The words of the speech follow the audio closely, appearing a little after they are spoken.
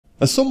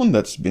As someone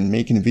that's been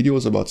making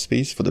videos about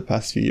space for the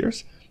past few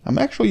years, I'm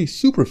actually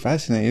super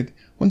fascinated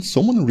when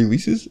someone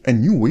releases a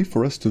new way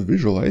for us to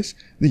visualize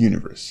the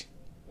universe.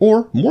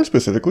 Or, more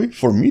specifically,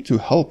 for me to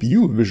help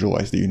you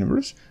visualize the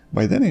universe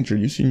by then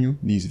introducing you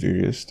these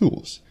various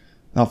tools.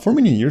 Now, for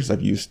many years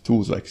I've used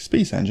tools like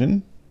Space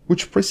Engine,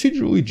 which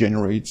procedurally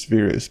generates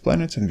various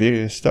planets and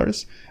various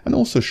stars and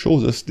also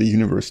shows us the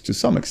universe to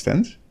some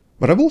extent.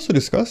 But I've also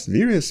discussed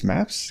various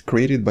maps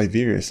created by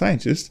various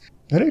scientists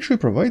that actually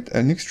provide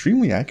an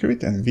extremely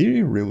accurate and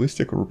very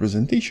realistic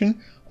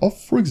representation of,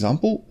 for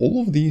example,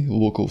 all of the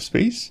local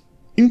space,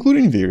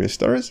 including various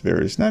stars,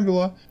 various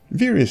nebula,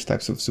 various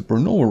types of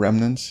supernova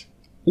remnants,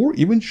 or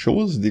even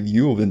shows the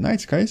view of the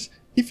night skies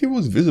if it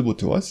was visible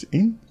to us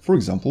in, for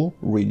example,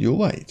 radio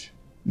light.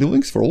 The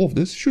links for all of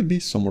this should be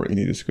somewhere in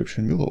the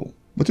description below.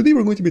 But today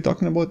we're going to be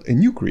talking about a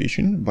new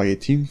creation by a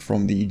team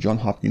from the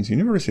Johns Hopkins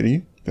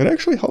University that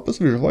actually help us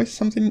visualize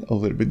something a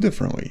little bit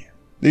differently.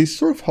 They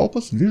sort of help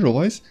us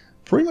visualize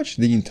pretty much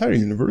the entire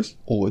universe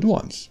all at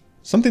once,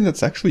 something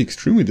that's actually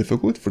extremely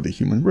difficult for the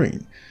human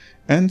brain.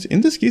 And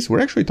in this case, we're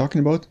actually talking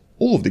about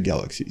all of the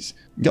galaxies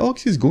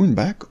going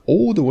back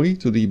all the way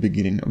to the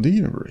beginning of the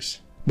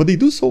universe. But they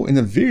do so in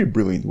a very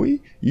brilliant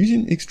way,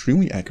 using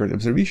extremely accurate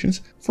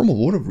observations from a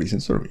lot of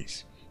recent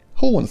surveys.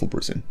 Hello wonderful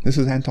person, this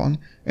is Anton,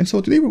 and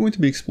so today we're going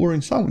to be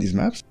exploring some of these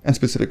maps, and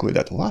specifically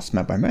that last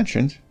map I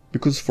mentioned,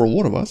 because for a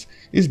lot of us,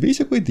 it's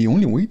basically the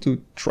only way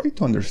to try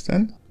to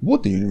understand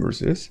what the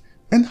universe is,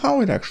 and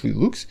how it actually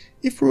looks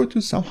if we were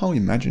to somehow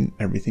imagine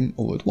everything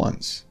all at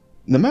once.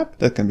 The map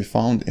that can be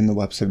found in the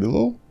website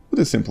below, with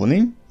a simple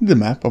name, the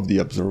map of the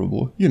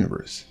observable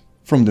universe,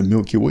 from the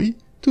Milky Way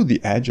to the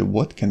edge of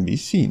what can be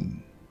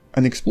seen.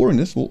 And exploring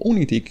this will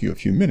only take you a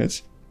few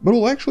minutes, but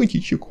will actually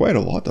teach you quite a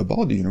lot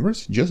about the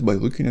universe just by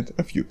looking at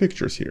a few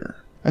pictures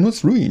here. And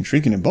what's really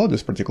intriguing about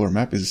this particular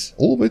map is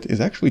all of it is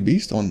actually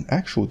based on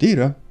actual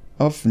data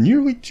of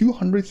nearly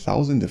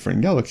 200,000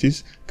 different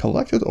galaxies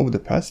collected over the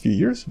past few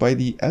years by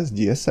the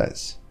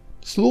SDSS,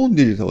 Sloan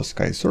Digital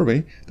Sky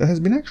Survey, that has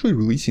been actually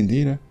releasing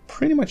data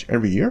pretty much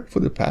every year for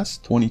the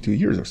past 22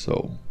 years or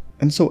so.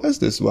 And so as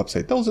this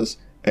website tells us,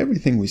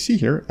 everything we see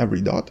here,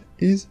 every dot,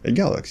 is a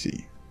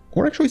galaxy.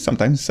 Or actually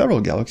sometimes several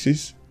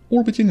galaxies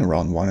orbiting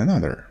around one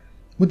another,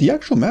 with the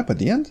actual map at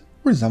the end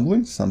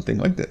resembling something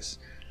like this.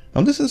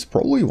 Now this is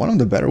probably one of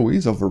the better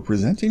ways of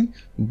representing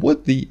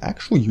what the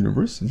actual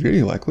universe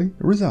very likely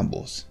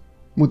resembles,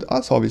 with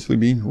us obviously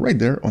being right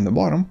there on the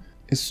bottom,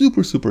 a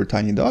super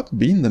tiny dot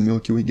being the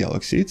Milky Way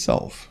galaxy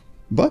itself.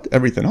 But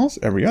everything else,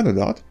 every other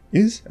dot,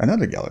 is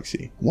another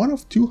galaxy, one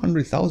of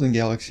 200,000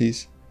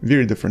 galaxies,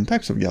 very different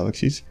types of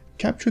galaxies,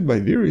 captured by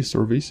various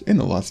surveys in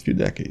the last few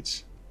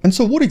decades. And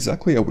so what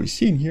exactly are we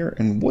seeing here,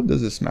 and what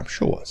does this map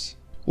show us?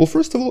 Well,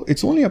 first of all,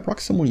 it's only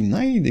approximately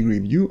 90-degree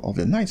view of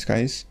the night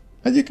skies,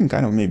 as you can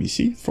kind of maybe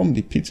see from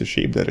the pizza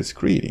shape that it's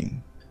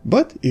creating.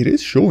 But it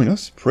is showing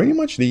us pretty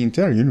much the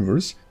entire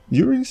universe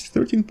during its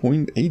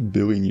 13.8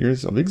 billion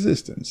years of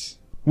existence,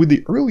 with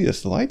the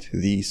earliest light,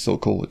 the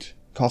so-called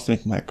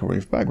cosmic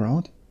microwave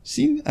background,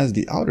 seen as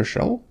the outer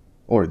shell,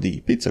 or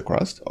the pizza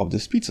crust of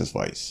this pizza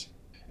slice.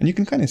 And you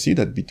can kind of see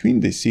that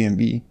between the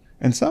CMB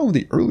and some of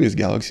the earliest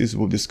galaxies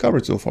we've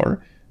discovered so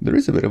far, there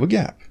is a bit of a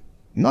gap.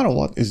 Not a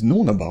lot is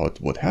known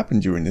about what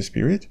happened during this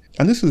period,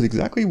 and this is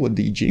exactly what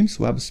the James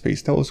Webb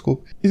Space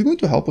Telescope is going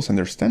to help us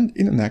understand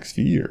in the next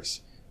few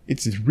years.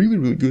 It's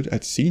really good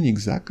at seeing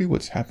exactly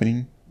what's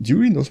happening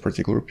during those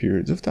particular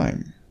periods of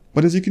time.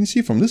 But as you can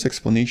see from this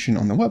explanation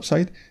on the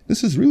website,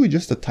 this is really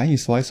just a tiny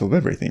slice of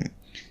everything.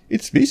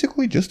 It's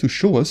basically just to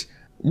show us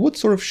what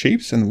sort of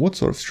shapes and what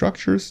sort of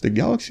structures the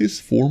galaxies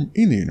form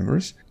in the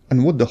universe,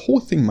 and what the whole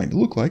thing might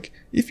look like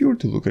if you were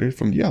to look at it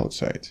from the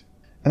outside.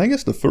 And I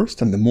guess the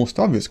first and the most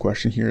obvious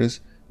question here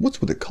is, what's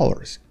with the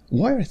colors?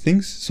 Why are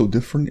things so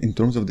different in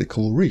terms of the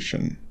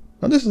coloration?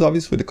 Now this is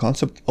obviously the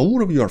concept a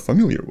lot of you are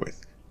familiar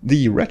with,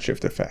 the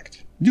redshift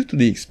effect. Due to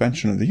the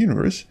expansion of the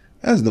universe,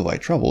 as the light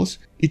travels,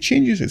 it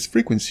changes its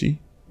frequency,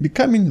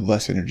 becoming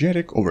less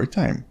energetic over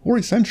time, or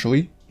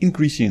essentially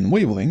increasing in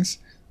wavelengths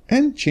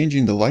and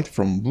changing the light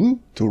from blue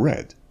to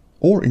red.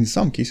 Or in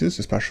some cases,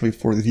 especially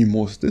for the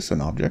most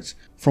distant objects,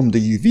 from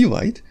the UV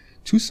light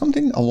to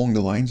something along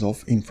the lines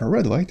of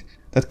infrared light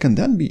that can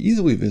then be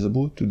easily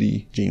visible to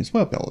the James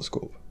Webb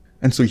Telescope.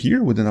 And so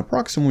here, within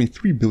approximately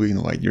 3 billion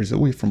light years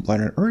away from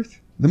planet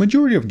Earth, the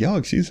majority of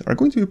galaxies are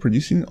going to be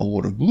producing a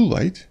lot of blue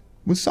light,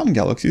 with some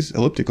galaxies,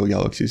 elliptical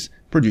galaxies,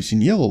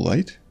 producing yellow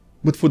light,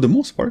 but for the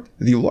most part,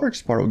 the large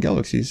spiral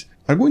galaxies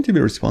are going to be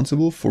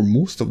responsible for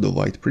most of the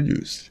light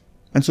produced.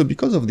 And so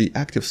because of the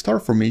active star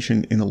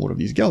formation in a lot of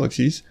these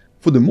galaxies,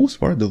 for the most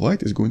part the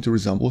light is going to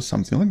resemble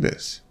something like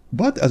this.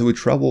 But as we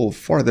travel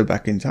farther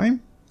back in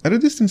time, at a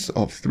distance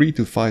of 3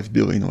 to 5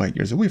 billion light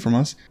years away from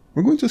us,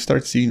 we're going to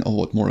start seeing a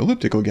lot more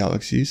elliptical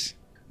galaxies,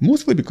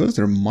 mostly because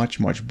they're much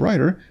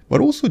brighter, but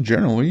also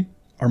generally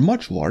are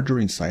much larger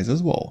in size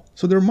as well,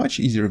 so they're much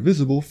easier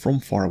visible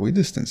from faraway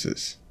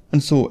distances.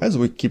 And so as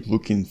we keep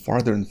looking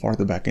farther and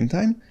farther back in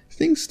time,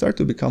 things start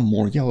to become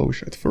more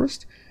yellowish at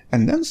first,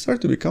 and then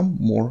start to become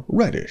more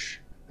reddish.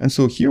 And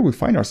so here we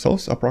find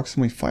ourselves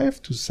approximately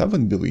 5 to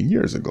 7 billion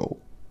years ago.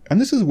 And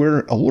this is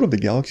where a lot of the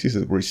galaxies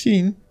that we're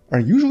seeing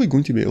are usually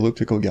going to be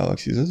elliptical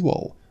galaxies as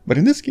well. But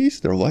in this case,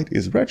 their light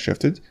is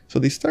redshifted, so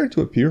they start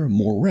to appear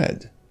more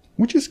red.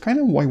 Which is kind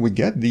of why we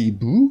get the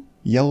blue,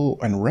 yellow,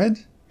 and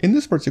red in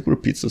this particular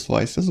pizza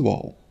slice as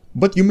well.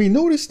 But you may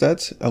notice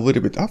that a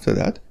little bit after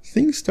that,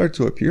 things start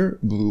to appear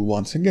blue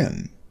once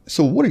again.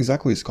 So what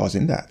exactly is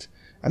causing that?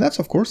 And that's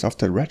of course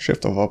after a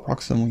redshift of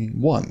approximately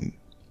 1.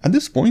 At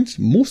this point,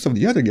 most of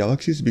the other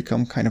galaxies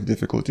become kind of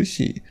difficult to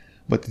see,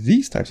 but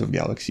these types of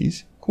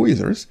galaxies,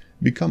 quasars,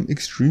 become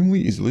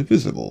extremely easily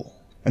visible.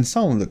 And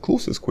some of the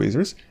closest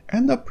quasars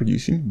end up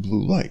producing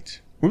blue light.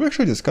 We've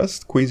actually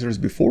discussed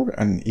quasars before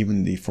and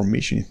even the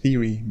formation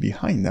theory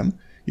behind them.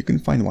 You can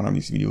find one of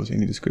these videos in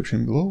the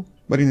description below.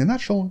 But in a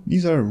nutshell,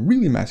 these are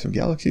really massive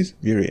galaxies,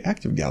 very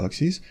active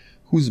galaxies,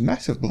 whose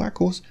massive black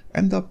holes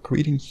end up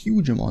creating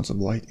huge amounts of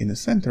light in the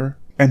center,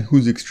 and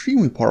whose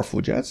extremely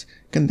powerful jets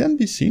can then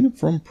be seen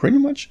from pretty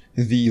much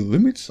the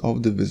limits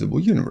of the visible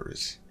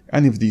universe.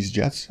 And if these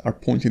jets are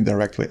pointed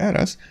directly at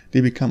us, they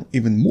become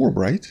even more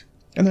bright,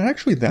 and are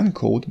actually then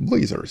called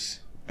blazars.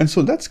 And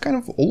so that's kind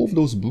of all of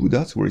those blue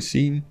dots we're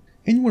seeing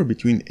anywhere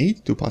between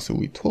 8 to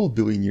possibly 12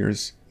 billion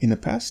years in the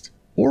past,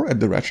 or at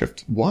the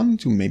redshift 1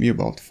 to maybe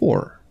about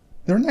 4.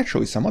 There are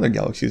naturally some other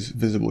galaxies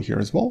visible here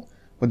as well,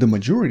 but the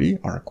majority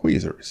are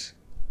quasars.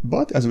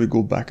 But as we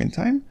go back in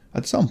time,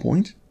 at some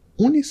point,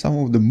 only some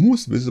of the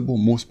most visible,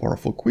 most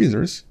powerful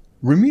quasars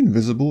remain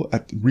visible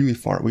at really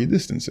far away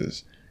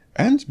distances.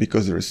 And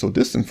because they're so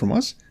distant from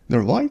us,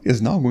 their light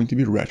is now going to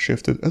be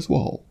redshifted as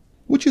well.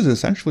 Which is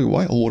essentially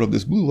why a lot of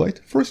this blue light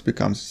first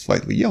becomes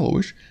slightly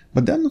yellowish,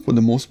 but then for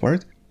the most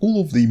part,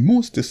 all of the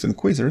most distant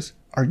quasars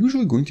are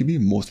usually going to be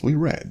mostly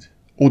red.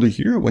 Although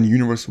here, when the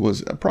universe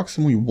was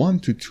approximately 1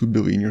 to 2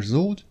 billion years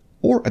old,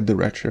 or at the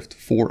redshift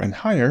 4 and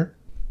higher,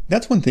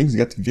 that's when things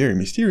get very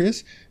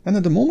mysterious, and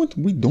at the moment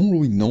we don't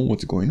really know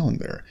what's going on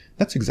there.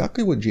 That's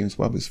exactly what James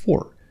Webb is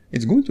for.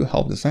 It's going to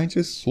help the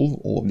scientists solve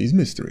all of these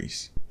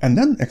mysteries. And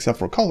then, except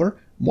for color,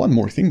 one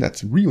more thing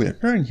that's really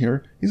apparent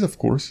here is of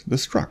course the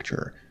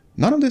structure.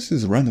 None of this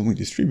is randomly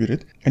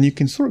distributed, and you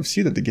can sort of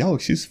see that the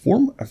galaxies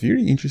form a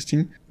very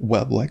interesting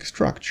web-like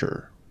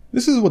structure.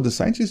 This is what the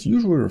scientists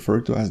usually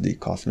refer to as the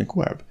cosmic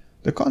web.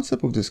 The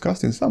concept we've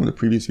discussed in some of the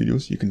previous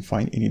videos you can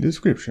find in the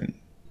description.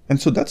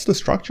 And so that's the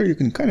structure you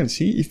can kind of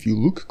see if you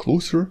look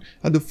closer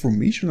at the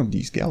formation of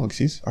these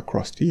galaxies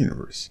across the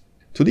universe.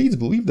 Today it's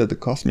believed that the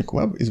cosmic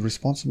web is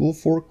responsible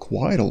for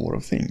quite a lot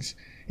of things,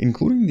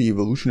 including the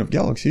evolution of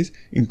galaxies,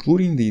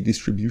 including the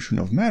distribution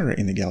of matter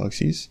in the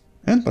galaxies,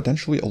 and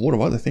potentially a lot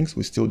of other things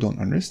we still don't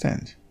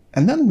understand.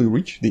 And then we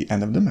reach the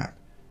end of the map.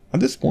 At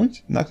this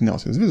point, nothing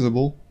else is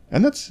visible,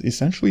 and that's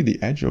essentially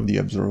the edge of the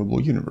observable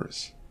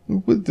universe,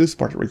 with this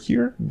part right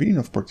here being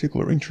of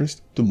particular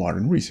interest to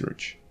modern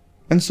research.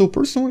 And so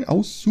personally, I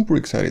was super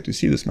excited to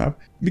see this map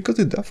because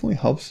it definitely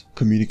helps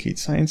communicate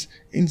science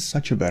in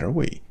such a better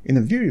way, in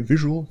a very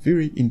visual,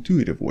 very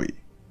intuitive way.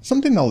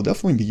 Something I'll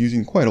definitely be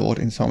using quite a lot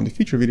in some of the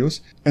future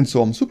videos, and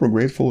so I'm super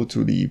grateful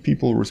to the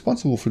people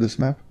responsible for this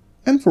map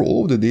and for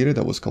all of the data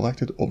that was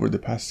collected over the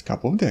past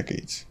couple of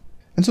decades.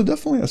 And so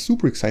definitely a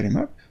super exciting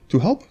map to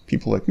help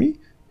people like me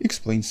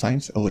explain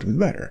science a little bit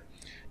better.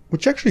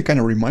 Which actually kind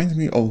of reminds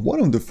me of one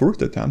of the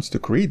first attempts to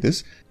create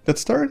this that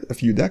started a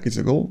few decades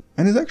ago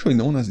and is actually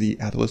known as the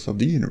Atlas of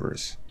the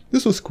Universe.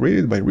 This was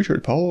created by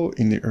Richard Powell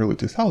in the early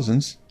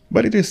 2000s,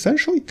 but it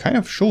essentially kind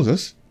of shows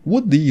us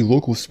what the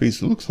local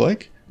space looks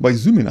like by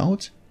zooming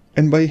out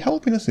and by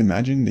helping us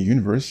imagine the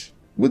universe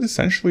with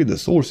essentially the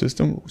solar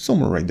system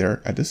somewhere right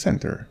there at the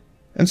center.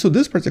 And so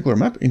this particular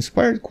map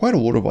inspired quite a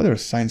lot of other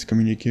science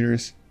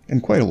communicators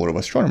and quite a lot of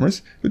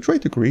astronomers to try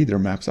to create their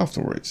maps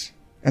afterwards.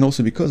 And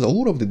also because a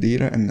lot of the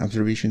data and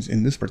observations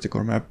in this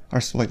particular map are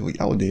slightly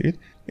outdated,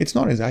 it's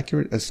not as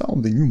accurate as some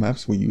of the new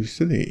maps we use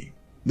today.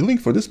 The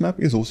link for this map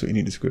is also in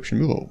the description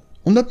below.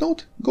 On that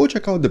note, go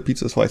check out the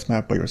pizza slice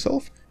map by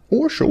yourself,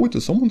 or show it to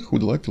someone who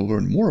would like to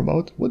learn more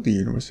about what the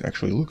universe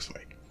actually looks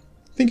like.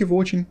 Thank you for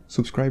watching,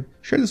 subscribe,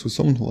 share this with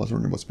someone who loves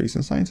learning about space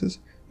and sciences,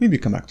 maybe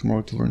come back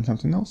tomorrow to learn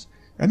something else,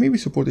 and maybe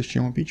support this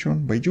channel on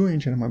Patreon by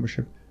joining channel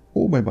membership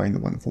or by buying the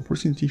Wonderful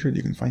Person t-shirt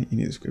you can find in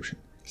the description.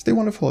 Stay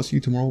wonderful, I'll see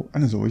you tomorrow,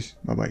 and as always,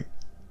 bye bye.